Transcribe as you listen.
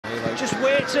Just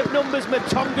weights of numbers.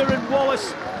 Matonga and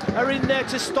Wallace are in there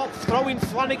to stop throwing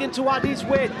Flanagan to add his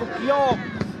weight. But York,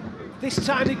 this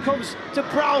time it comes to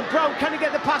Brown. Brown, can he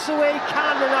get the pass away? He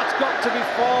can, and that's got to be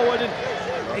forward.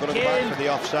 And again, back for the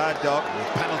offside, Doc.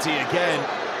 Penalty again.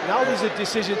 Now there's a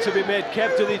decision to be made.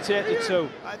 Kev, do they take the two?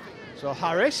 So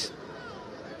Harris,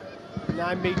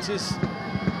 9 metres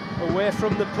away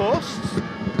from the posts.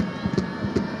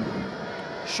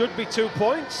 Should be 2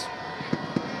 points.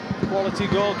 Quality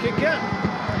goal kicker.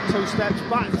 2 steps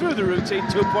back through the routine.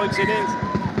 2 points it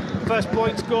is. First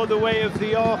points go the way of the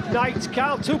York Knights.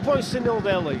 Carl, 2 points to nil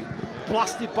their lead.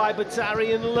 Blasted by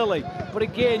Batari and Lilly. But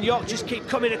again, York just keep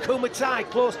coming. Akumatai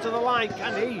close to the line.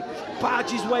 Can he barge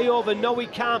his way over? No, he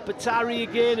can't. Batari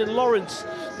again, and Lawrence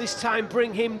this time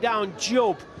bring him down.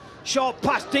 Job, short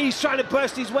pass. D's trying to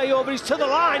burst his way over. He's to the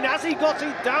line. Has he got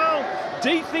it down?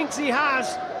 D thinks he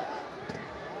has.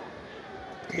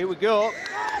 Here we go.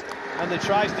 And the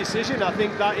tries decision, I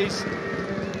think that is...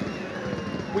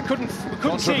 We couldn't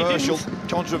controversial, see it.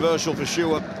 Controversial for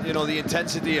sure. You know, the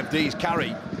intensity of D's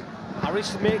carry.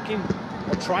 Harris making,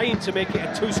 or trying to make it a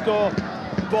 2-score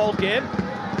ball game.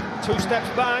 2 steps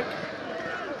back.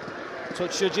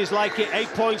 Touch judges like it. 8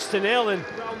 points to nil, and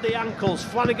round the ankles.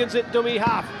 Flanagan's at dummy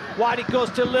half. Wide it goes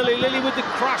to Lilly. Lilly with the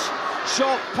crash.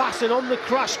 Short pass, and on the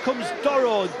crash comes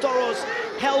Doro. Doro's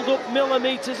held up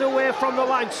millimetres away from the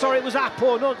line. Sorry, it was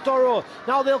Apo, not Doro.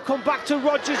 Now they'll come back to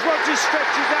Rogers. Rogers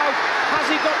stretches out. Has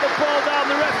he got the ball down?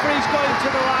 The referee's going to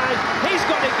the line. He's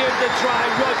got to give the try.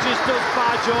 Rogers does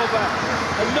barge over.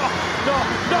 And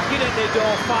knocking at the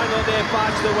door. Finally, they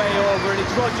barge the way over, and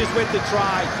it's Rogers with the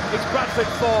try. It's Bradford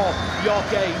 4, York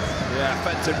 8. Yeah,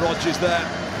 Fenton Rogers there.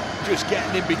 Just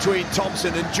getting in between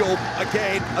Thompson and Job.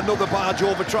 Again, another barge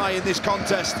over try in this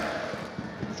contest.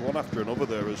 One after another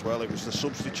there as well. It was the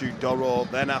substitute Doro,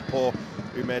 then Apo,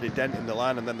 who made a dent in the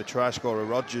line, and then the try scorer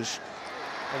Rogers.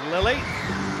 And Lilly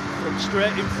from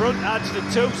straight in front adds the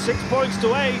 2, 6 points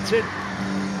to 8,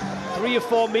 and 3 or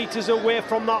 4 metres away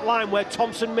from that line where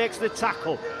Thompson makes the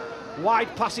tackle.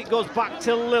 Wide pass, it goes back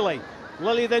to Lilly.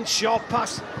 Lilly then short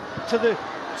pass to the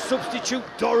substitute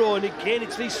Doro, and again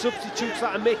it's these substitutes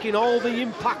that are making all the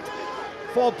impact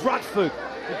for Bradford.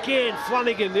 Again,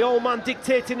 Flanagan, the old man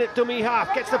dictating at dummy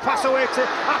half, gets the pass away to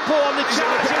Apo on the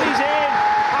charge, and he's in.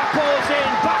 Apo's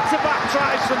in, back-to-back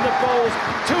tries from the Bulls.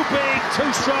 Too big, too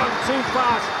strong, too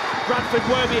fast. Bradford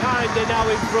were behind, they're now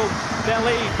in front. Their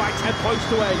lead by 10 points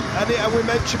to 8. And we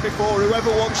mentioned before,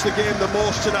 whoever wants the game the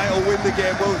most tonight will win the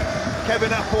game. Well,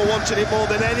 Kevin Apo wanted it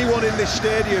more than anyone in this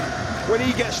stadium. When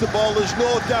he gets the ball, there's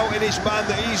no doubt in his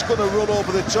mind that he's going to run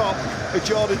over the top of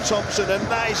Jordan Thompson, and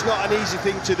that is not an easy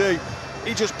thing to do.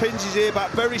 He just pins his ear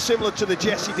back, very similar to the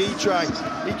Jesse D try.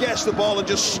 He gets the ball and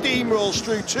just steamrolls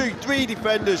through 2, 3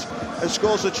 defenders and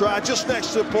scores the try just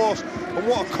next to the post. And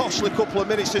what a costly couple of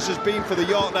minutes this has been for the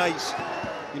York Knights.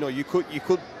 You know, you could,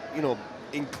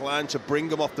 incline to bring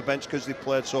them off the bench because they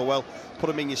played so well, put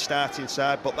them in your starting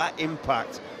side, but that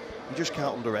impact, you just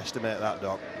can't underestimate that,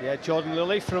 Doc. Yeah, Jordan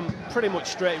Lilly from pretty much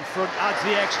straight in front adds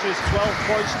the extras, 12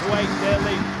 points to 8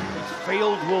 nearly. His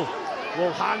field will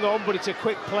hang on, but it's a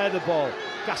quick play, the ball.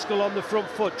 Gaskell on the front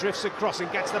foot, drifts across and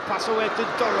gets the pass away to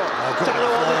Doro. Doro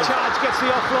on the charge, gets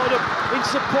the offload up in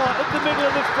support at the middle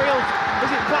of the field. Is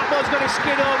it Blackmore's going to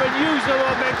skid over and use the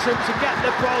momentum to get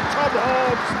the ball? Tom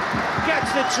Holmes gets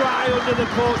the try under the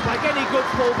post like any good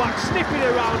fullback, snipping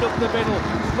around up the middle.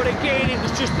 But again, it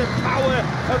was just the power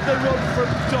of the run from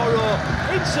Doro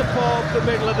in support of the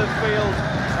middle of the field.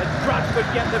 And Bradford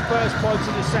get the first points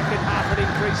in the second half and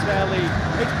increase their lead.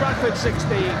 It's Bradford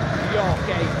 16, York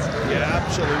 8. Yeah,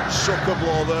 absolute sucker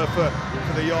blow there for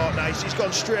the York Knights. He's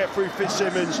gone straight through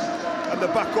Fitzsimmons, and the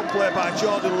backup play by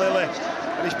Jordan Lilly.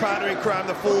 And his partner in crime,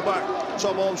 the fullback,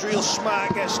 Tom Holmes, real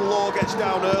smart, gets low, gets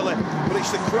down early. But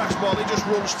it's the crash ball, he just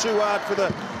runs too hard for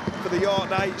the York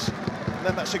Knights. And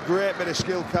then that's a great bit of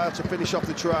skill, Carl, to finish off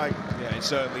the try. Yeah, it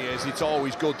certainly is. It's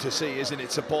always good to see, isn't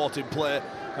it? Supporting play,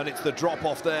 and it's the drop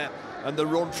off there and the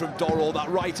run from Doro, that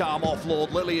right arm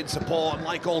offload, Lilly in support, and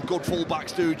like all good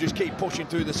fullbacks do, just keep pushing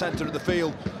through the centre of the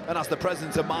field and has the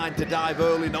presence of mind to dive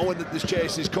early, knowing that this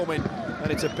chase is coming,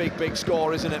 and it's a big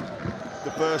score, isn't it?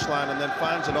 The first line, and then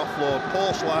finds an offload,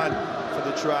 post line for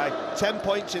the try. 10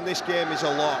 points in this game is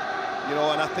a lot, you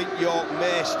know, and I think York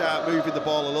may start moving the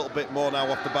ball a little bit more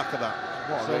now off the back of that.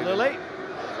 So Lilly,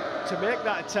 to make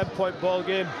that a 10-point ball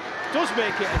game, does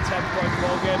make it a 10-point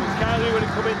ball game, and Kylie would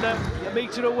have come in there a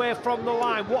metre away from the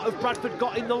line. What have Bradford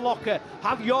got in the locker?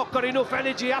 Have York got enough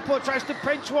energy? Apo tries to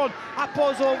pinch one.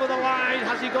 Apo's over the line.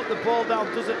 Has he got the ball down?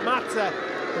 Doesn't matter.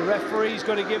 The referee's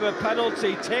going to give a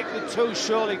penalty. Take the 2,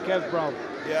 surely, Kev Brown.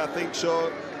 Yeah, I think so.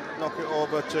 Knock it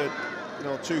over to You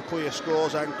know, 2 clear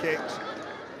scores and kicks.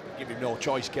 Give him no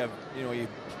choice, Kev. You know, you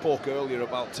spoke earlier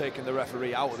about taking the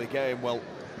referee out of the game. Well,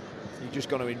 you're just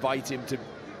going to invite him to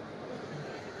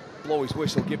blow his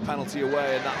whistle, give penalty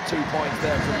away, and that 2 points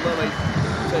there from Lily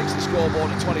takes the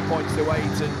scoreboard at 20 points to 8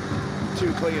 and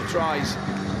 2 clear tries.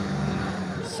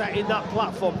 Setting that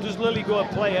platform. Does Lily go and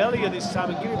play earlier this time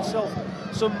and give himself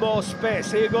some more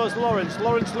space? Here goes Lawrence.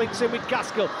 Lawrence links in with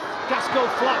Gaskell. Gaskell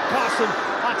flat pass, and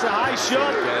that's a high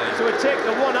shot. So we take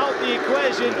the one out the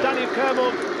equation. Danny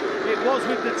Kermon, it was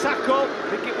with the tackle. I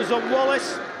think it was on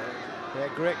Wallace. Yeah,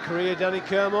 great career, Danny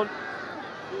Kermon.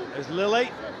 As Lily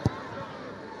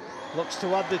looks to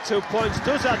add the 2 points,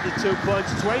 does add the 2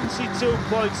 points, 22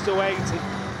 points to 8.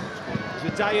 As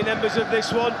the dying embers of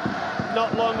this one,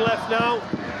 not long left now.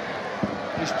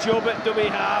 It's Job at dummy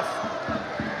half.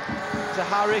 To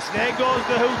Harris, there goes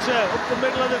the hooter, up the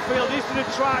middle of the field, he's going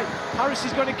to try. Harris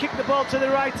is going to kick the ball to the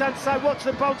right-hand side. What's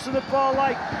the bounce of the ball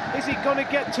like? Is it going to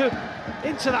get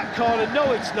into that corner?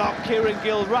 No, it's not. Kieran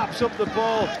Gill wraps up the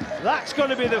ball. That's going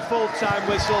to be the full-time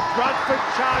whistle. Bradford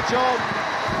charge on.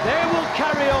 They will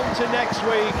carry on to next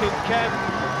week, and Kev,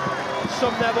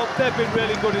 sum them up, they've been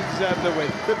really good and deserve the win.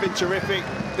 They've been terrific.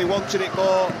 They wanted it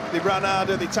more, they ran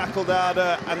harder, they tackled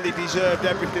harder, and they deserved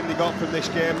everything they got from this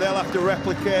game. They'll have to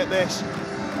replicate this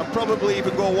and probably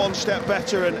even go one step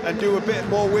better and do a bit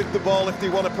more with the ball if they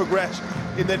want to progress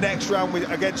in the next round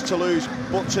against Toulouse.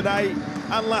 But tonight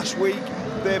and last week,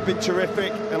 they've been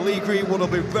terrific, and Lee Greenwood will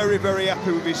be very, very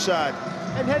happy with his side.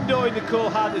 And Hendo in the cool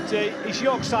hard today. His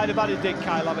York side have had a dig,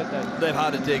 Kyle, haven't they? They've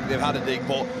had a dig,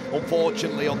 but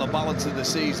unfortunately on the balance of the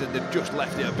season they've just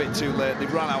left it a bit too late.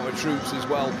 They've run out of troops as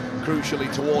well, crucially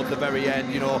towards the very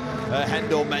end. You know,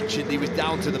 Hendo mentioned he was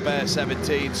down to the bare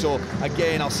 17, so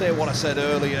again I'll say what I said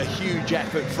earlier, a huge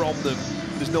effort from them.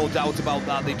 There's no doubt about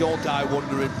that. They don't die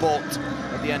wondering, but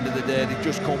at the end of the day they've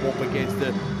just come up against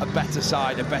a better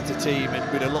side, a better team,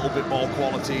 and with a little bit more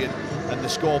quality, and the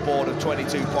scoreboard of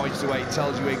 22 points to 8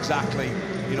 tells you exactly,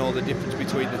 you know, the difference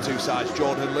between the two sides.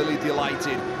 Jordan Lilly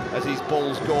delighted as his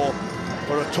Bulls go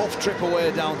for a tough trip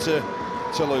away down to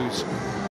Toulouse.